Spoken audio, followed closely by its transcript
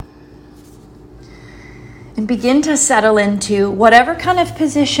And begin to settle into whatever kind of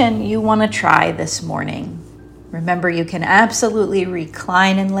position you want to try this morning. Remember, you can absolutely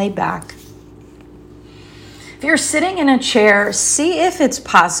recline and lay back. If you're sitting in a chair, see if it's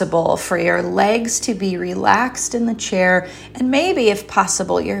possible for your legs to be relaxed in the chair and maybe, if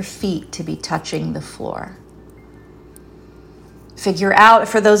possible, your feet to be touching the floor. Figure out,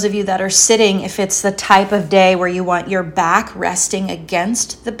 for those of you that are sitting, if it's the type of day where you want your back resting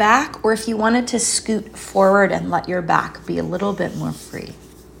against the back, or if you wanted to scoot forward and let your back be a little bit more free.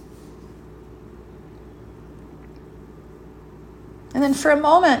 And then for a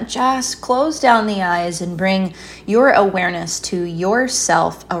moment, just close down the eyes and bring your awareness to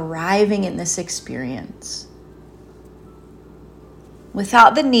yourself arriving in this experience.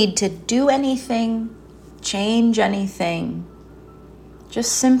 Without the need to do anything, change anything.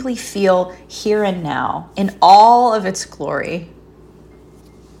 Just simply feel here and now in all of its glory.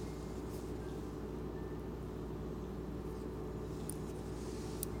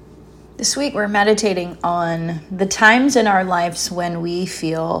 This week we're meditating on the times in our lives when we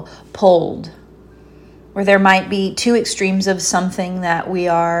feel pulled, where there might be two extremes of something that we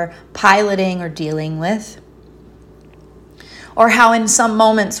are piloting or dealing with. Or how in some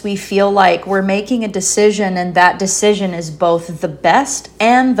moments we feel like we're making a decision and that decision is both the best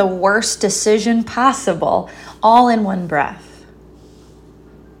and the worst decision possible, all in one breath.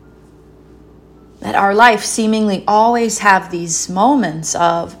 That our life seemingly always have these moments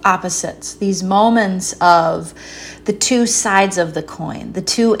of opposites, these moments of the two sides of the coin, the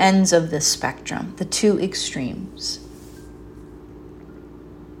two ends of the spectrum, the two extremes.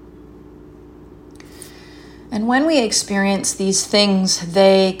 And when we experience these things,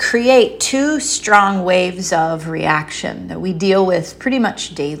 they create two strong waves of reaction that we deal with pretty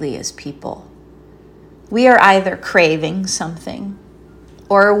much daily as people. We are either craving something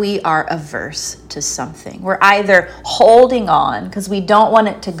or we are averse to something. We're either holding on because we don't want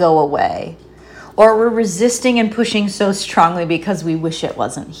it to go away, or we're resisting and pushing so strongly because we wish it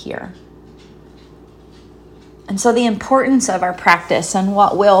wasn't here. And so the importance of our practice and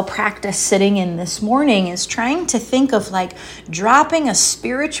what we'll practice sitting in this morning is trying to think of like dropping a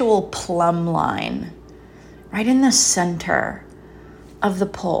spiritual plumb line right in the center of the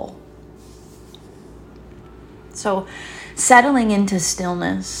pull. So settling into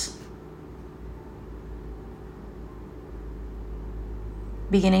stillness,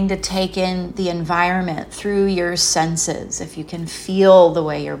 beginning to take in the environment through your senses, if you can feel the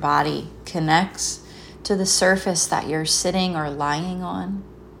way your body connects to the surface that you're sitting or lying on.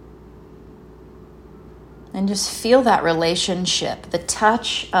 And just feel that relationship, the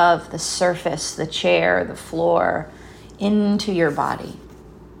touch of the surface, the chair, the floor, into your body.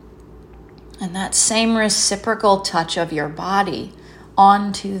 And that same reciprocal touch of your body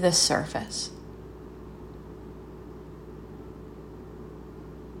onto the surface.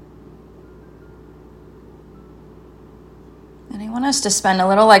 And I want us to spend a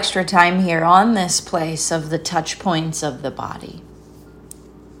little extra time here on this place of the touch points of the body.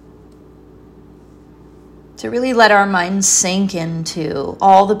 To really let our minds sink into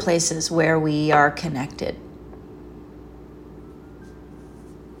all the places where we are connected.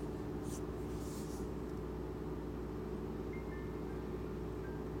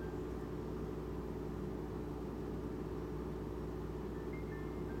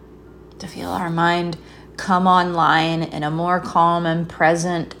 To feel our mind come online in a more calm and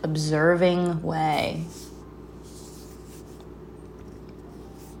present, observing way.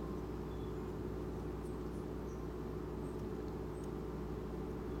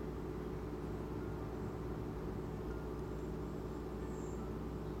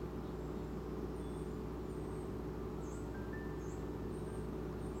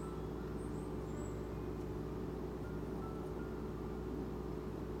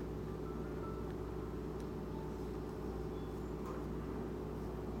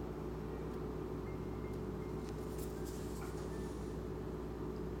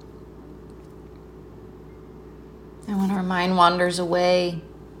 And when our mind wanders away,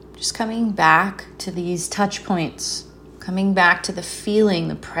 just coming back to these touch points, coming back to the feeling,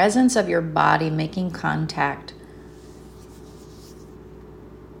 the presence of your body making contact.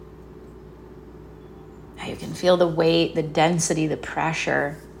 How you can feel the weight, the density, the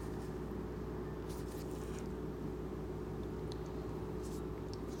pressure.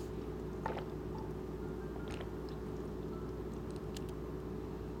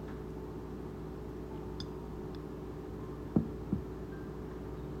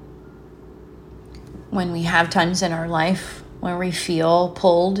 When we have times in our life where we feel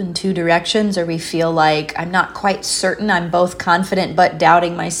pulled in two directions, or we feel like I'm not quite certain, I'm both confident but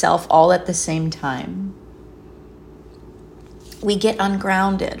doubting myself all at the same time. we get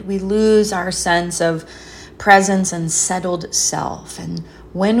ungrounded. We lose our sense of presence and settled self. And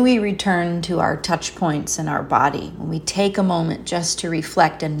when we return to our touch points in our body, when we take a moment just to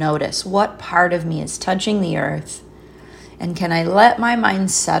reflect and notice what part of me is touching the earth, and can I let my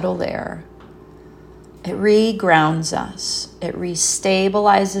mind settle there? It re-grounds us. It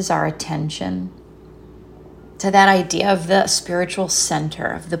restabilizes our attention to that idea of the spiritual center,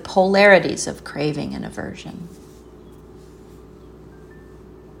 of the polarities of craving and aversion.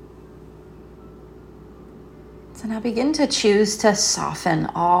 So now begin to choose to soften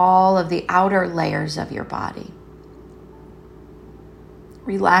all of the outer layers of your body.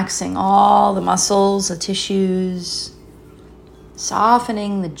 Relaxing all the muscles, the tissues,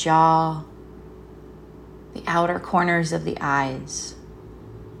 softening the jaw, the outer corners of the eyes.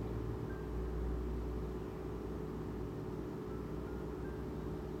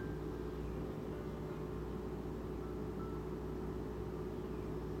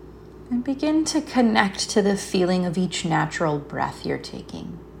 And begin to connect to the feeling of each natural breath you're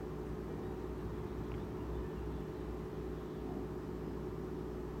taking.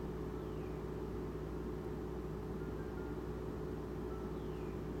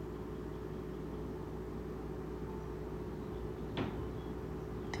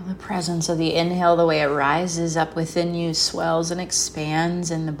 Feel the presence of the inhale, the way it rises up within you, swells and expands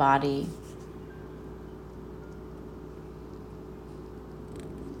in the body.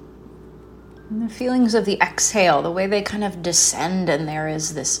 And the feelings of the exhale, the way they kind of descend and there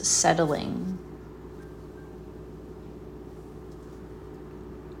is this settling.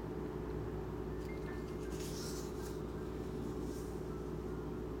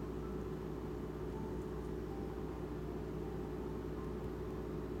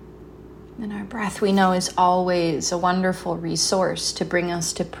 And our breath, we know, is always a wonderful resource to bring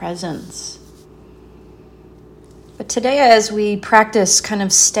us to presence. But today, as we practice kind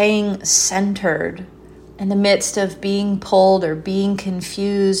of staying centered in the midst of being pulled or being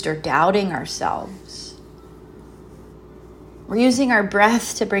confused or doubting ourselves, we're using our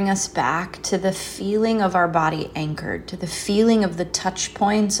breath to bring us back to the feeling of our body anchored, to the feeling of the touch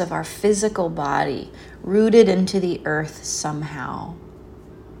points of our physical body rooted into the earth somehow.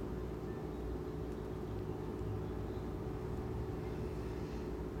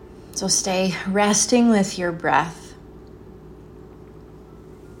 So stay resting with your breath.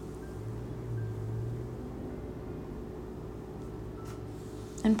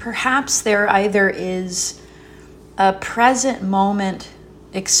 And perhaps there either is a present moment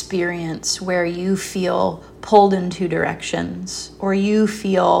experience where you feel pulled in two directions, or you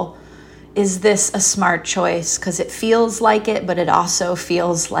feel, is this a smart choice? Because it feels like it, but it also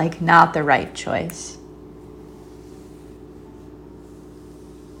feels like not the right choice.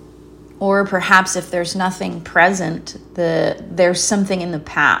 Or perhaps if there's nothing present, there's something in the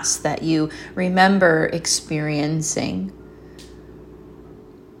past that you remember experiencing,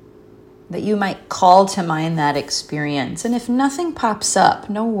 that you might call to mind that experience. And if nothing pops up,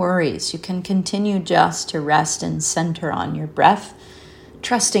 no worries. You can continue just to rest and center on your breath,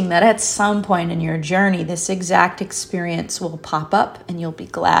 trusting that at some point in your journey, this exact experience will pop up and you'll be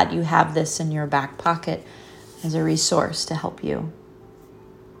glad you have this in your back pocket as a resource to help you.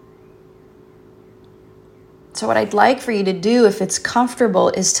 So what I'd like for you to do, if it's comfortable,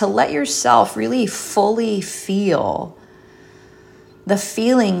 is to let yourself really fully feel the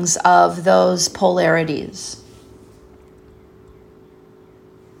feelings of those polarities.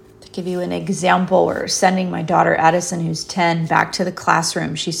 To give you an example, we're sending my daughter Addison, who's 10, back to the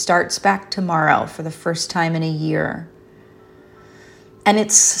classroom. She starts back tomorrow for the first time in a year. And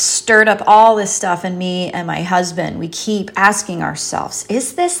it's stirred up all this stuff in me and my husband. We keep asking ourselves,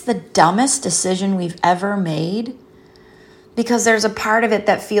 is this the dumbest decision we've ever made? Because there's a part of it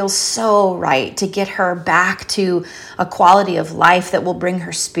that feels so right to get her back to a quality of life that will bring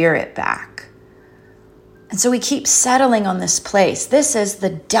her spirit back. And so we keep settling on this place. This is the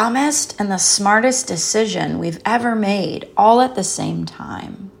dumbest and the smartest decision we've ever made, all at the same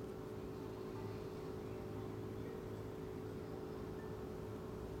time.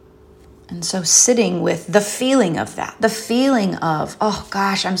 And so sitting with the feeling of that, the feeling of, oh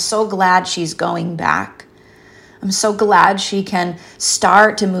gosh, I'm so glad she's going back. I'm so glad she can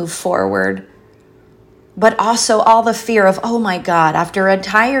start to move forward. But also all the fear of, oh my God, after an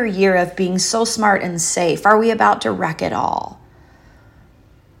entire year of being so smart and safe, are we about to wreck it all?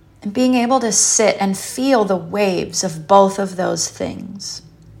 And being able to sit and feel the waves of both of those things.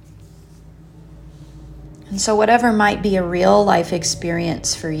 And so whatever might be a real life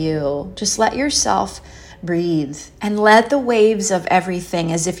experience for you, just let yourself breathe, and let the waves of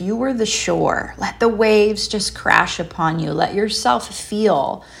everything, as if you were the shore, let the waves just crash upon you. Let yourself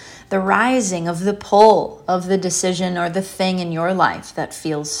feel the rising of the pull of the decision or the thing in your life that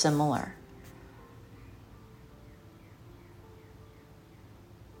feels similar.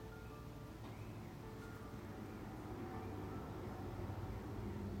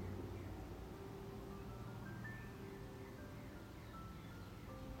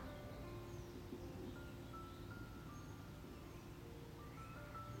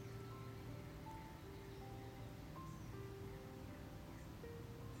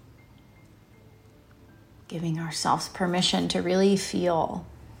 Giving ourselves permission to really feel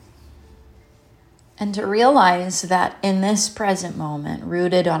and to realize that in this present moment,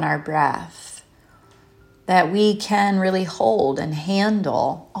 rooted on our breath, that we can really hold and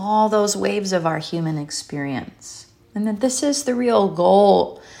handle all those waves of our human experience. And that this is the real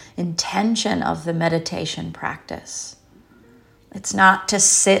goal, intention of the meditation practice. It's not to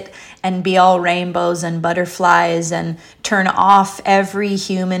sit and be all rainbows and butterflies and turn off every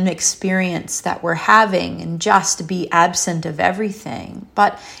human experience that we're having and just be absent of everything,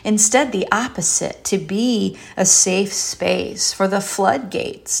 but instead the opposite, to be a safe space for the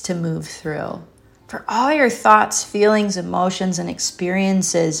floodgates to move through, for all your thoughts, feelings, emotions, and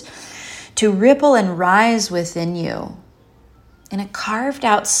experiences to ripple and rise within you in a carved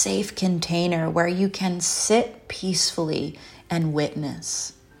out safe container where you can sit peacefully and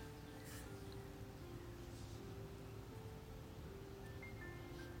witness.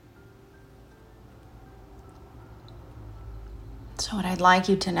 So what I'd like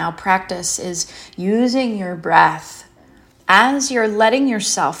you to now practice is using your breath as you're letting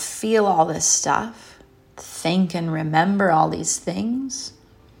yourself feel all this stuff, think and remember all these things.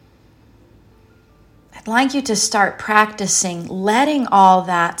 I'd like you to start practicing letting all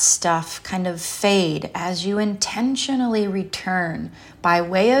that stuff kind of fade as you intentionally return by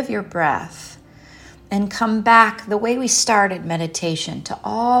way of your breath and come back the way we started meditation, to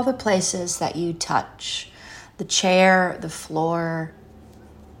all the places that you touch, the chair, the floor,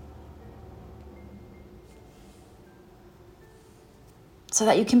 so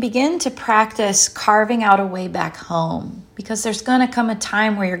that you can begin to practice carving out a way back home. Because there's going to come a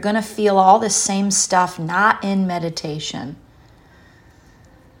time where you're going to feel all this same stuff, not in meditation,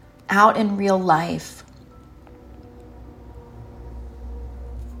 out in real life.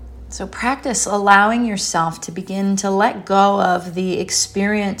 So practice allowing yourself to begin to let go of the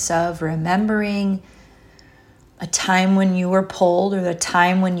experience of remembering a time when you were pulled or the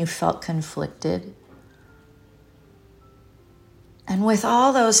time when you felt conflicted. And with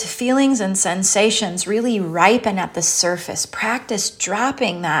all those feelings and sensations really ripen at the surface, practice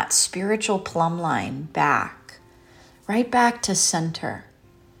dropping that spiritual plumb line back, right back to center.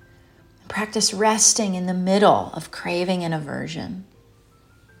 Practice resting in the middle of craving and aversion.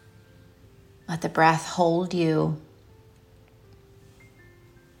 Let the breath hold you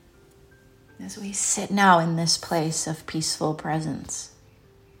as we sit now in this place of peaceful presence.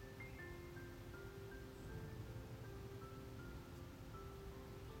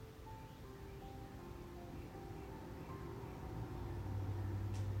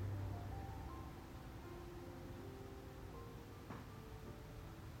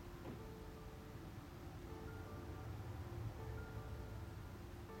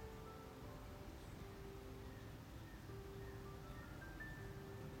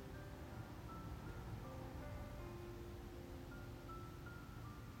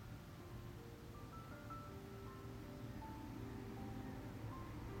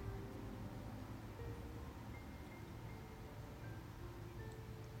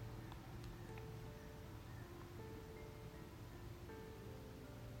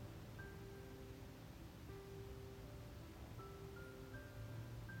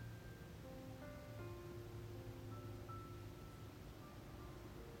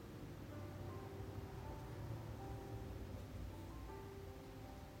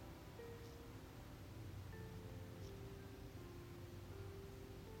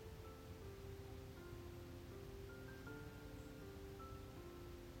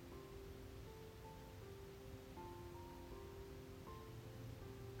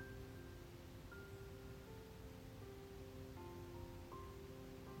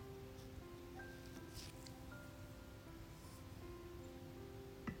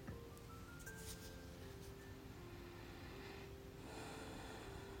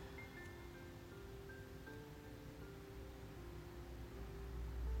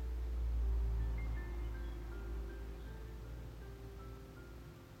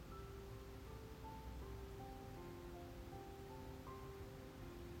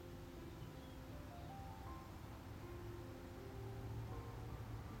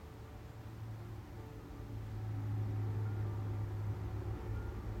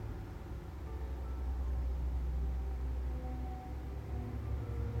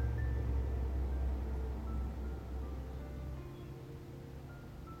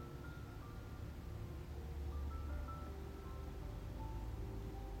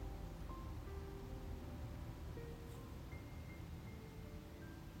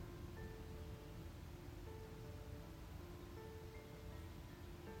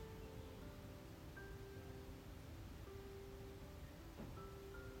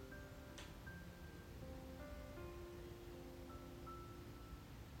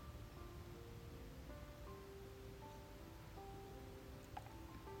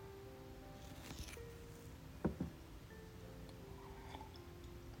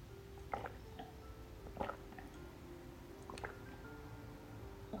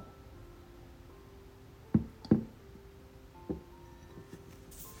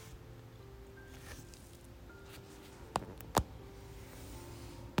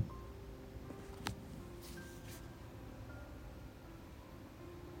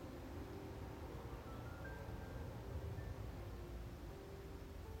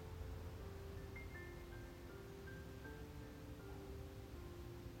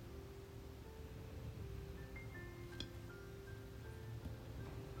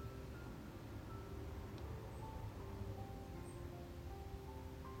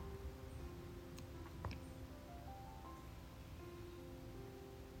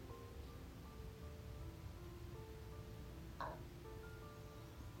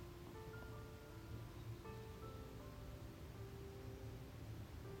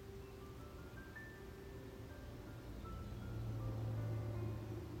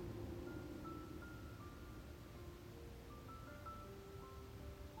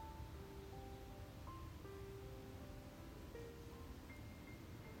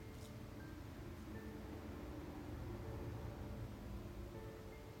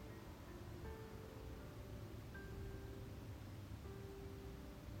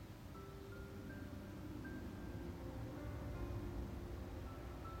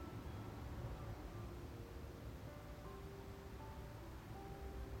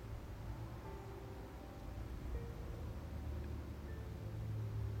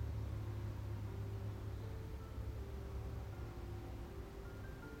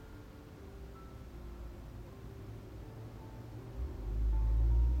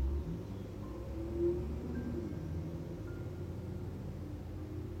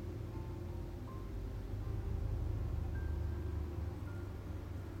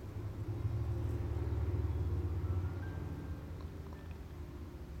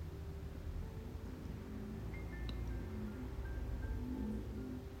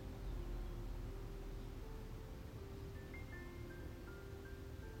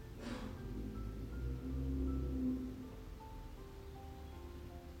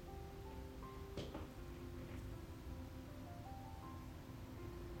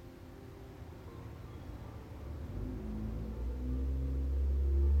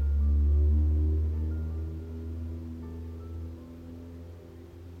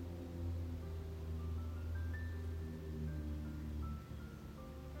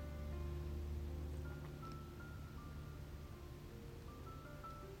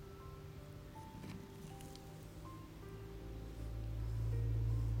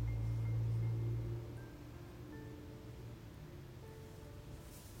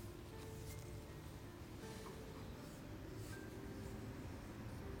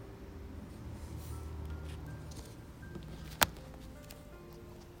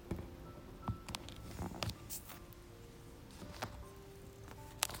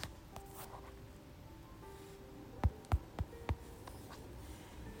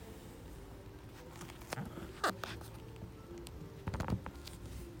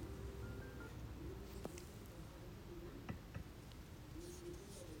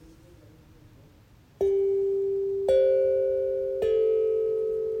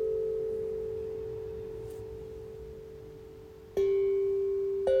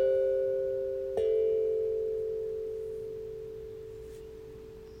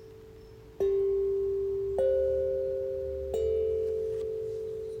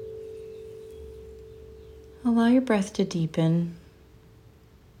 Allow your breath to deepen.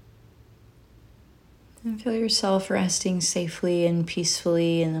 And feel yourself resting safely and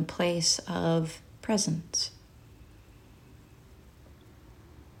peacefully in a place of presence.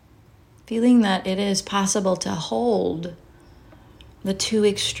 Feeling that it is possible to hold the two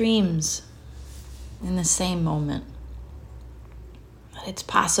extremes in the same moment. That it's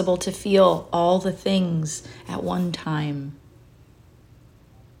possible to feel all the things at one time.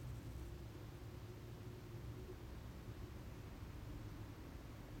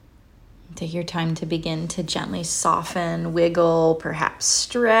 Take your time to begin to gently soften, wiggle, perhaps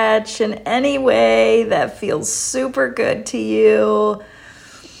stretch in any way that feels super good to you.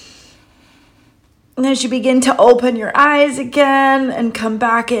 And as you begin to open your eyes again and come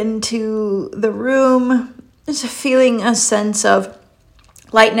back into the room, just feeling a sense of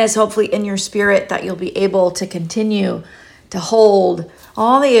lightness, hopefully in your spirit, that you'll be able to continue to hold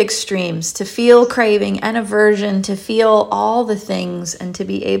all the extremes, to feel craving and aversion, to feel all the things, and to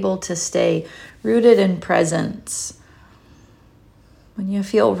be able to stay rooted in presence. When you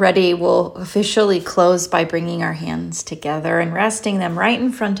feel ready, we'll officially close by bringing our hands together and resting them right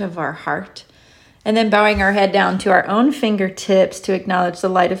in front of our heart. And then bowing our head down to our own fingertips to acknowledge the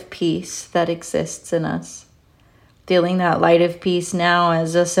light of peace that exists in us. Feeling that light of peace now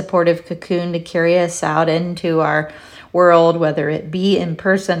as a supportive cocoon to carry us out into our world, whether it be in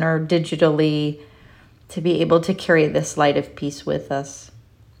person or digitally, to be able to carry this light of peace with us.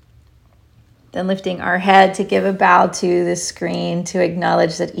 Then lifting our head to give a bow to the screen to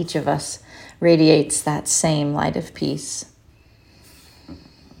acknowledge that each of us radiates that same light of peace.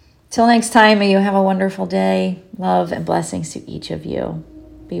 Till next time, may you have a wonderful day. Love and blessings to each of you.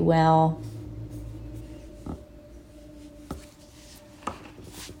 Be well.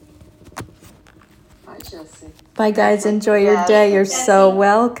 Bye, Jesse. Bye, guys. Enjoy your day. You're so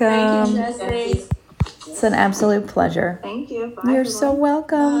welcome. Thank you, Jesse. It's an absolute pleasure. Thank you. Bye, You're everyone. so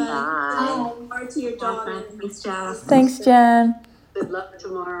welcome. Bye. Bye to your daughter. Thanks, Jess. Thanks, Jen. Good luck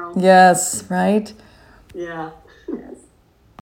tomorrow. Yes, right? Yeah.